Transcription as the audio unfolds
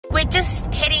just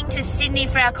heading to Sydney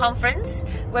for our conference.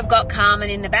 We've got Carmen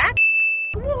in the back.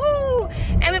 Woohoo!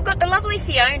 And we've got the lovely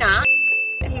Fiona,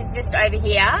 who's just over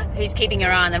here, who's keeping her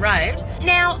eye on the road.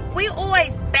 Now, we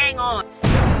always bang on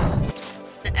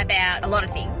about a lot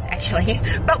of things, actually,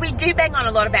 but we do bang on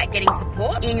a lot about getting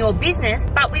support in your business,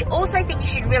 but we also think you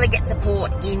should really get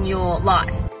support in your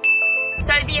life.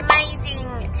 So the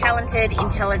amazing, talented,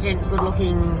 intelligent,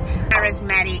 good-looking,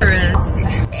 charismatic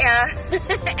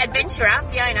adventurer,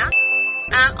 Fiona,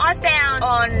 I found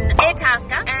on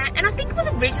Airtasker, and I think it was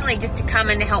originally just to come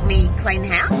and help me clean the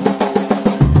house.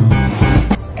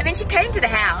 And then she came to the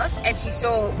house and she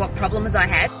saw what problems I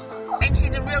had. And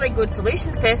she's a really good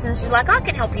solutions person. She's like, I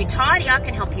can help you tidy, I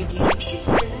can help you do this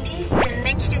and this. And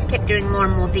then she just kept doing more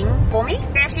and more things for me.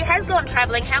 Now she has gone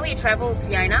travelling. How are your travels,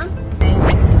 Fiona?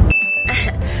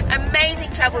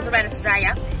 Amazing travels around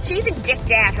Australia. She even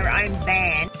decked out her own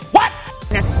van. What?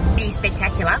 That's pretty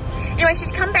spectacular. Anyway,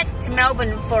 she's come back to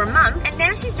Melbourne for a month and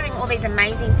now she's doing all these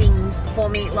amazing things for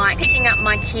me, like picking up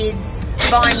my kids,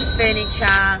 buying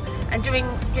furniture, and doing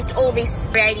just all this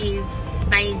creative,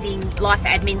 amazing life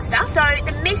admin stuff.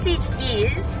 So the message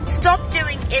is, stop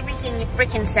doing everything you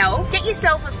frickin' self. Get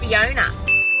yourself a Fiona.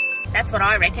 That's what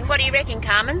I reckon. What do you reckon,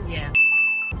 Carmen? Yeah.